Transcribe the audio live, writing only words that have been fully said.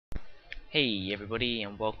Hey everybody,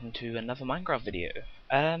 and welcome to another Minecraft video.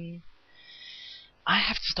 I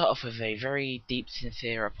have to start off with a very deep,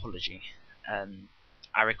 sincere apology.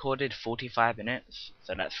 I recorded 45 minutes,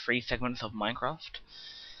 so that's 3 segments of Minecraft,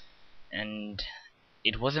 and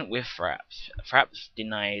it wasn't with Fraps. Fraps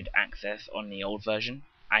denied access on the old version.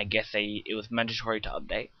 I guess it was mandatory to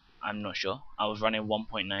update. I'm not sure. I was running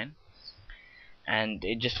 1.9. And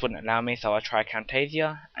it just wouldn't allow me, so I tried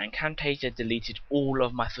Camtasia, and Camtasia deleted all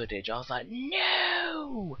of my footage. I was like,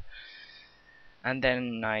 no! And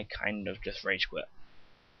then I kind of just rage quit.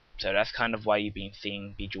 So that's kind of why you've been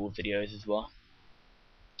seeing Bejeweled videos as well.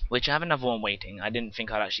 Which I have another one waiting. I didn't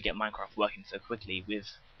think I'd actually get Minecraft working so quickly with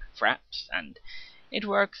Fraps, and it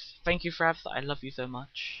works. Thank you, Fraps. I love you so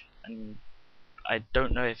much. And I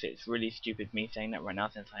don't know if it's really stupid me saying that right now,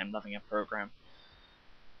 since I am loving a program.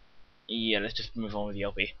 Yeah, let's just move on with the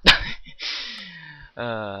LP.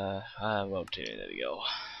 Well, too, there we go.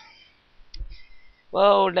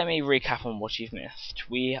 Well, let me recap on what you've missed.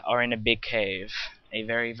 We are in a big cave. A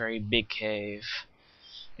very, very big cave.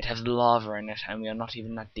 It has lava in it, and we are not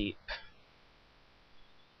even that deep.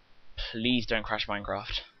 Please don't crash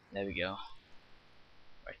Minecraft. There we go.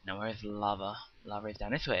 Right, now where's the lava? Lava is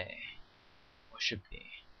down this way. Or should be.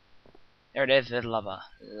 There it is, there's lava.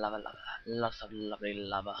 Lava, lava. Lots of lovely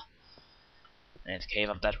lava. And it's a cave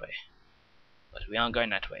up that way. But we aren't going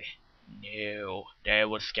that way. No. There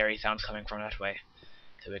was scary sounds coming from that way.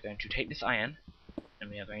 So we're going to take this iron, and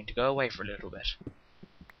we are going to go away for a little bit.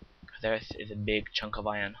 There is a big chunk of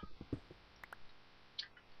iron.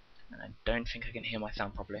 And I don't think I can hear my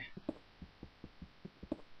sound properly.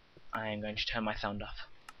 I am going to turn my sound off.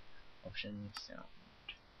 Options, sound.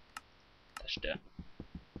 That's it.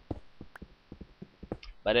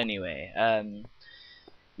 But anyway,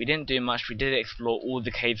 we didn't do much. We did explore all the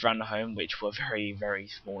caves around the home, which were very, very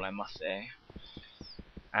small, I must say.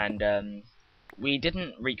 And we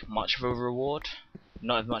didn't reap much of a reward.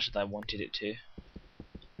 Not as much as I wanted it to.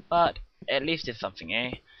 But at least it's something,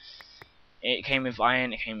 eh? It came with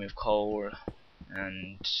iron, it came with coal,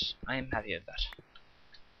 and I am happy with that.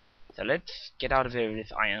 So let's get out of here with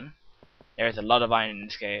this iron. There is a lot of iron in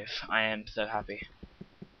this cave. I am so happy.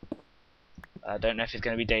 I don't know if it's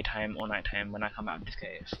going to be daytime or nighttime when I come out of this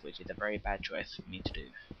cave, which is a very bad choice for me to do.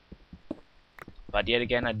 But yet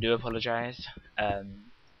again, I do apologize.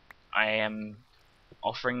 I am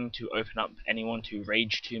offering to open up anyone to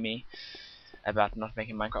rage to me about not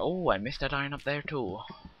making Minecraft. Oh, I missed that iron up there too.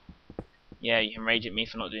 Yeah, you can rage at me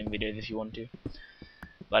for not doing videos if you want to.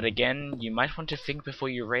 But again, you might want to think before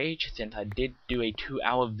you rage, since I did do a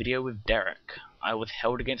 2-hour video with Derek. I was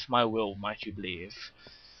held against my will, might you believe.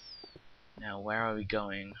 Now, where are we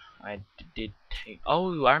going? I did take...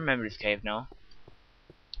 Oh, I remember this cave now.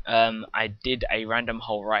 I did a random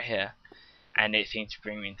hole right here, and it seems to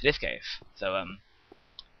bring me into this cave. So,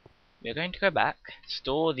 we're going to go back,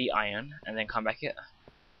 store the iron, and then come back here.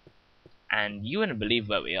 And you wouldn't believe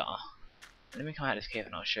where we are. Let me come out of this cave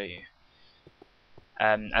and I'll show you.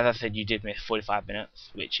 As I said, you did miss 45 minutes,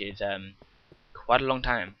 which is quite a long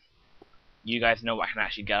time. You guys know what I can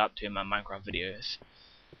actually get up to in my Minecraft videos.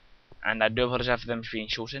 And I do apologize for them being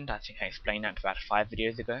shortened. I think I explained that about 5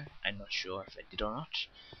 videos ago. I'm not sure if I did or not.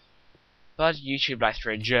 But YouTube likes to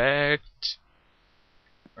reject.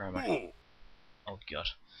 Where am I? Oh god.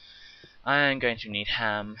 I'm going to need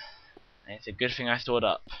ham. And it's a good thing I stored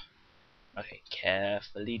up. Okay,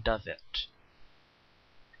 carefully does it.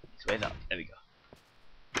 It's ways up. There we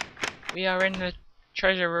go. We are in the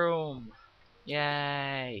treasure room.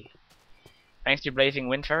 Yay. Thanks to Blazing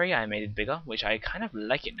Wind Fairy, I made it bigger, which I kind of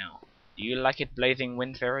like it now. Do you like it, Blazing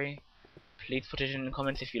Wind Fairy? Please put it in the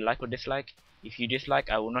comments if you like or dislike. If you dislike,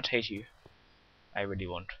 I will not hate you. I really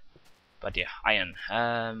won't. But yeah, iron.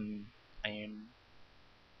 Iron.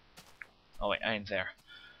 Oh wait, iron's there.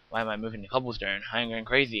 Why am I moving the cobblestone? I am going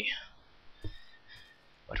crazy.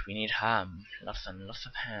 But we need ham. Lots and lots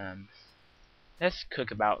of ham. Let's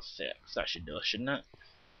cook about 6. That should do it, shouldn't it?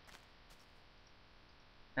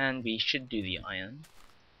 And we should do the iron.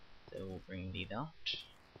 So we'll bring these out.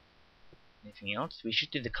 Anything else? We should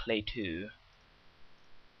do the clay too.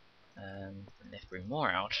 Let's bring more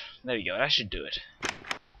out. There we go, that should do it.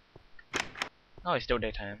 Oh, it's still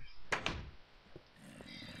daytime.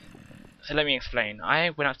 So let me explain. I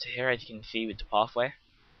went up to here, as you can see, with the pathway.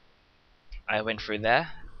 I went through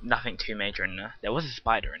there. Nothing too major in there. There was a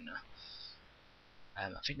spider in there. I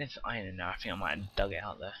think there's iron in there. I think I might have dug it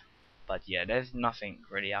out there. But yeah, there's nothing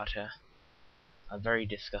really out here. I'm very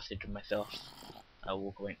disgusted with myself. I'll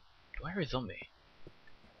walk away. Do I hear a zombie?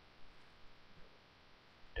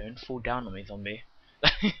 Don't fall down on me, zombie.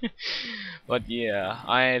 But yeah,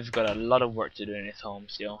 I've got a lot of work to do in this home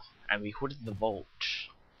still. And we hooded the vault.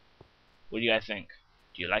 What do you guys think?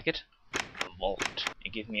 Do you like it? The vault.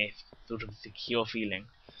 It gives me a sort of secure feeling.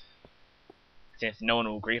 Since no one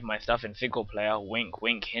will grieve my stuff in single player, wink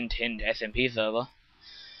wink, hint hint, SMP server.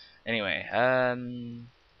 Anyway,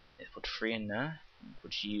 let's put 3 in there.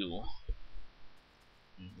 Put you.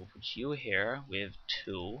 And we'll put you here with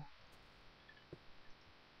 2.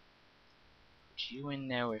 Put you in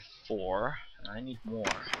there with 4. And I need more.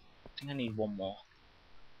 I think I need 1 more.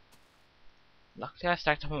 Luckily I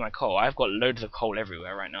stacked up on my coal. I've got loads of coal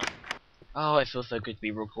everywhere right now. Oh, it feels so good to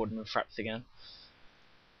be recording with Fraps again.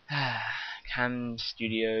 Cam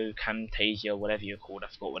Studio, Camtasia, whatever you're called, I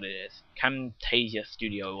forgot what it is. Camtasia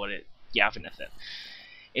Studio, yeah, I think that's it.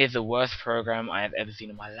 Is the worst program I have ever seen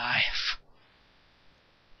in my life.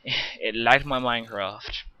 It lagged my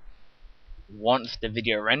Minecraft. Once the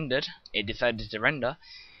video rendered, it decided to render.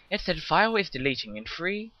 It said file is deleting in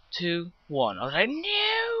 3, 2, 1. I was like,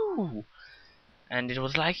 no! And it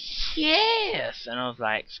was like, yes! And I was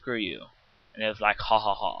like, screw you. And it was like, ha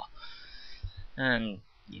ha ha. And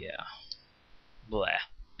yeah. Bleh.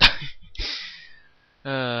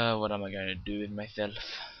 What am I going to do with myself?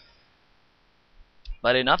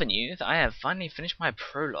 But in other news, I have finally finished my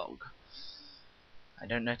prologue. I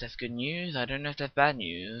don't know if that's good news, I don't know if that's bad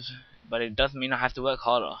news, but it does mean I have to work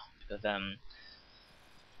harder, because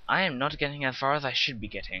I am not getting as far as I should be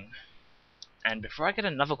getting. And before I get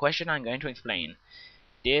another question, I'm going to explain.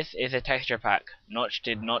 This is a texture pack. Notch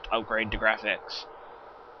did not upgrade the graphics.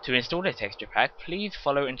 To install a texture pack, please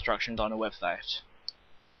follow instructions on the website.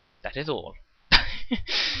 That is all.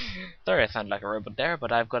 Sorry I sound like a robot there,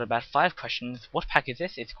 but I've got about 5 questions. What pack is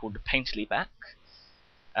this? It's called the Painterly pack.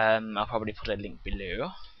 I'll probably put a link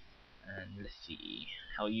below. And let's see.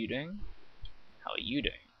 How are you doing? How are you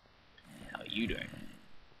doing? How are you doing?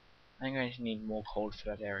 I'm going to need more coal for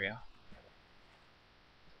that area.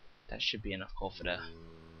 That should be enough coal for that.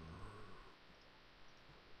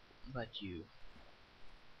 But you're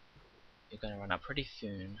gonna run out pretty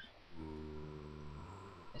soon.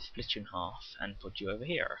 Let's split you in half and put you over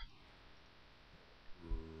here.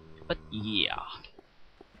 But yeah,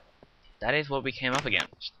 that is what we came up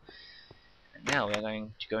against. And now we are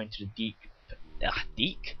going to go into the deep.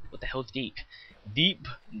 What the hell's deep? Deep,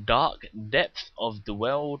 dark depths of the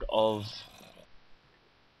world of.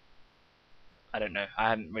 I don't know. I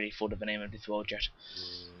haven't really thought of the name of this world yet.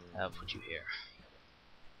 I'll put you here.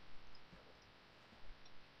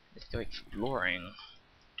 Let's go exploring.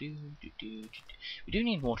 We do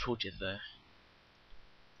need more torches though.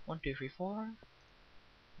 1, 2, 3, 4.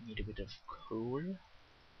 Need a bit of coal.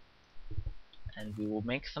 And we will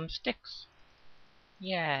make some sticks.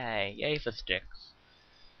 Yay! Yay for sticks.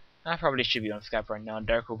 I probably should be on Skype right now.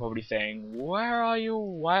 Derek will probably saying, where are you?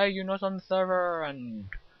 Why are you not on the server? And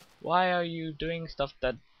why are you doing stuff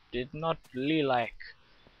that did not really like?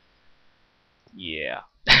 Yeah.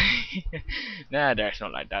 Nah, Derek's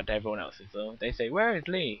not like that. Everyone else is though. They say, where is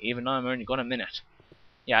Lee? Even though I'm only got a minute.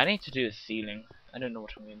 Yeah, I need to do a ceiling. I don't know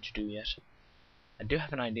what I'm going to do yet. I do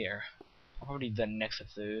have an idea. Probably the next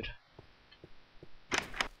episode.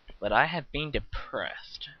 But I have been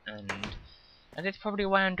depressed, and that's probably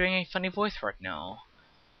why I'm doing a funny voice right now.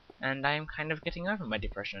 And I'm kind of getting over my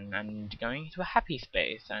depression and going into a happy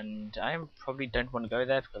space, and I probably don't want to go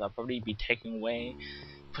there because I'll probably be taken away,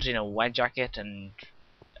 put in a white jacket, and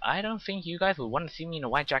I don't think you guys would want to see me in a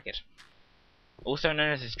white jacket. Also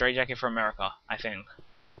known as a straight jacket for America, I think.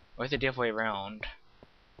 Or is it the other way around?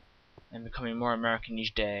 I'm becoming more American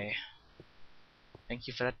each day. Thank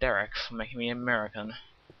you for that, Derek, for making me American.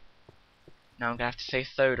 Now I'm gonna have to say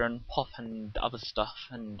soda and pop and other stuff,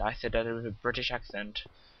 and I said that with a British accent.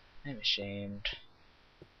 I'm ashamed.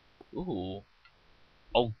 Ooh.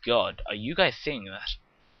 Oh god, are you guys seeing that?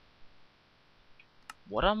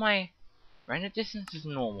 What are my render distance is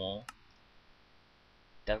normal.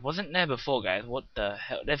 That wasn't there before, guys. What the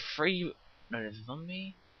hell? There's 3. No, there's a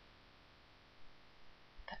zombie.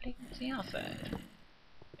 That lady was the outside.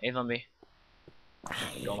 Hey zombie.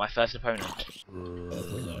 You're my first opponent.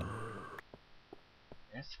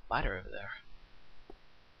 There's a spider over there.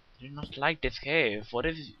 I do not like this cave. What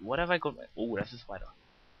have I got? Oh, that's a spider.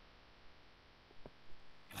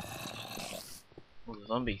 Oh,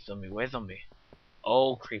 zombie, where's zombie?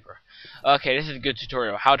 Oh, creeper. Okay, this is a good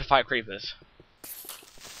tutorial. How to fight creepers.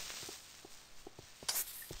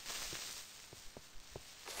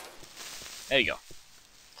 There you go.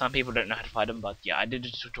 Some people don't know how to fight them, but yeah, I did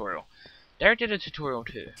a tutorial. Derek did a tutorial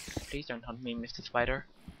too. Please don't hunt me, Mr. Spider.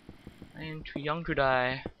 I am too young to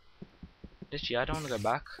die. This year, I don't want to go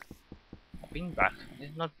back. Being back.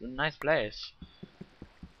 It's not a nice place.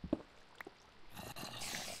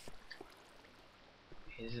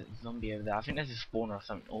 Is it a zombie over there? I think there's a spawner or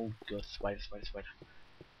something. Oh god, spider, spider, spider.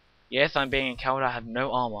 Yes, I'm being encountered. I have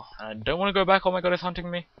no armor. And I don't want to go back. Oh my god, it's hunting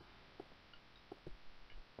me.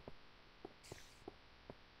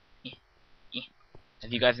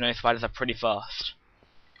 As you guys know, spiders are pretty fast.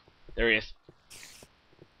 There he is.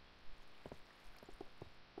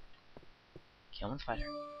 Come on, spider.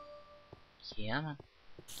 Come on.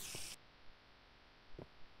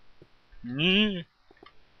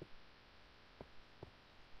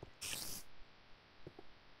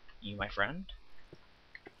 You, my friend?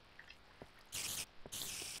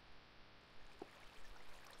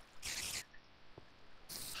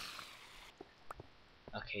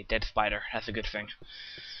 Okay, dead spider. That's a good thing.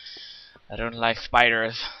 I don't like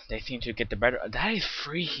spiders. They seem to get the better. That is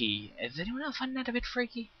freaky. Is anyone else finding that a bit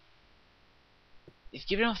freaky? It's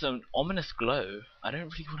giving off an ominous glow. I don't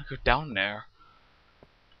really want to go down there.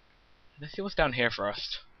 Let's see what's down here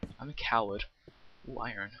first. I'm a coward. Ooh,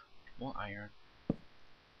 iron. More iron.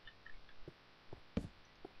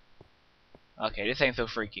 Okay, this ain't so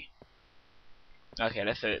freaky. Okay,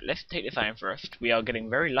 let's take this iron first. We are getting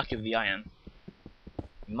very lucky with the iron.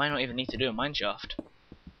 We might not even need to do a mineshaft.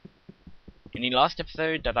 In the last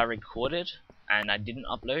episode that I recorded and I didn't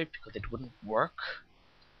upload because it wouldn't work,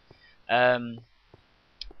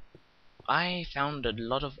 I found a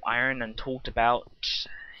lot of iron and talked about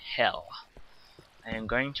hell. I am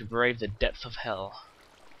going to brave the depths of hell.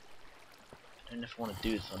 I don't know if I want to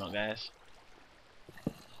do this or not, guys.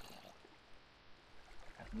 I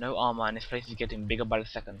have no armor and this place is getting bigger by the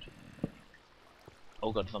second.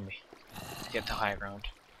 Oh god, zombie. Let's get to higher ground.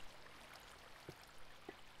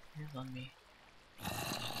 Here, zombie.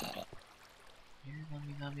 Here,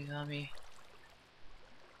 zombie, zombie, zombie.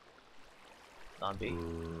 Zombie.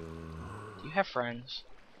 Do you have friends?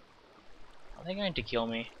 Are they going to kill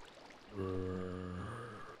me?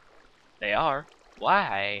 They are?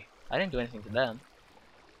 Why? I didn't do anything to them.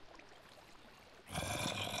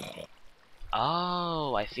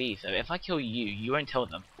 Oh, I see. So if I kill you, you won't tell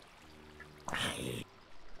them.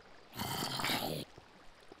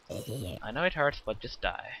 I know it hurts, but just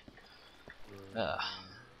die. Ugh.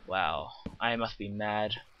 Wow. I must be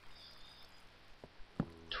mad.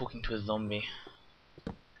 Talking to a zombie.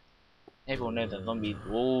 Everyone knows that zombies.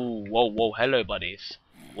 Whoa, whoa, whoa. Hello, buddies.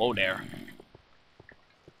 Whoa there.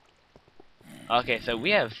 Okay, so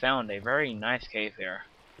we have found a very nice cave here.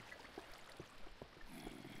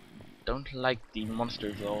 Don't like the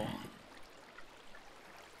monsters though.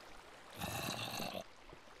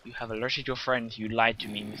 You have alerted your friends. You lied to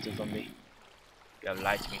me, Mr. Zombie. You have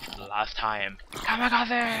lied to me for the last time.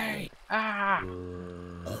 Kamikaze! Ah!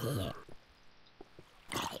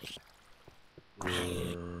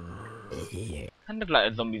 Kind of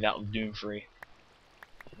like a zombie that was doom free.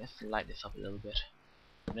 Let's light this up a little bit.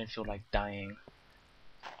 I don't feel like dying.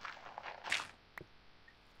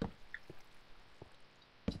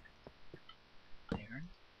 Iron?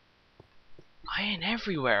 Iron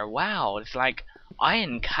everywhere! Wow, it's like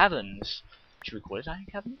iron caverns. Should we call it iron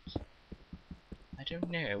caverns? I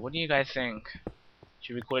don't know. What do you guys think?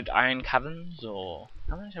 Should we call it iron caverns or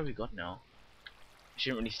how much have we got now? I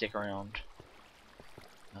shouldn't really stick around.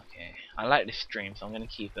 Okay, I like this stream, so I'm gonna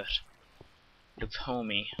keep it. It looks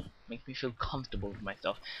homey. Makes me feel comfortable with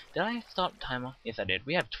myself. Did I start the timer? Yes, I did.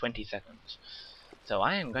 We have 20 seconds. So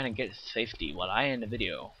I am gonna get safety while I end the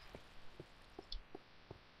video.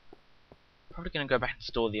 Probably gonna go back and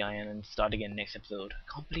store the iron and start again next episode. I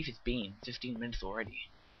can't believe it's been 15 minutes already.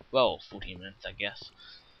 Well, 14 minutes, I guess.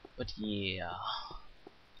 But yeah,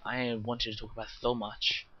 I wanted to talk about so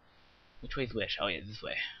much. Which way is which? Oh yeah, this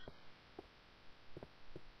way.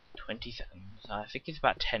 20 seconds. I think it's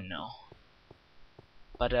about 10 now.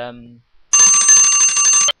 But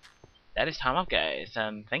that is time up, guys.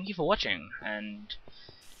 Thank you for watching, and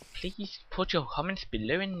please put your comments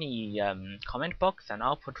below in the comment box, and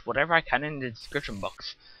I'll put whatever I can in the description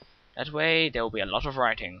box. That way there will be a lot of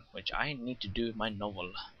writing, which I need to do with my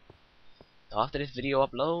novel. So after this video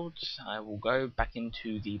uploads, I will go back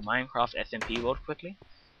into the Minecraft SMP world quickly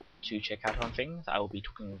to check out on things. I will be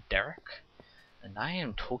talking with Derek, and I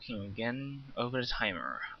am talking again over the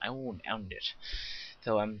timer. I will end it.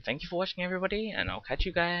 So thank you for watching, everybody, and I'll catch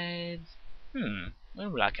you guys. When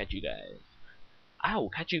will I catch you guys? I will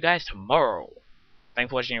catch you guys tomorrow. Thanks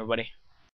for watching, everybody.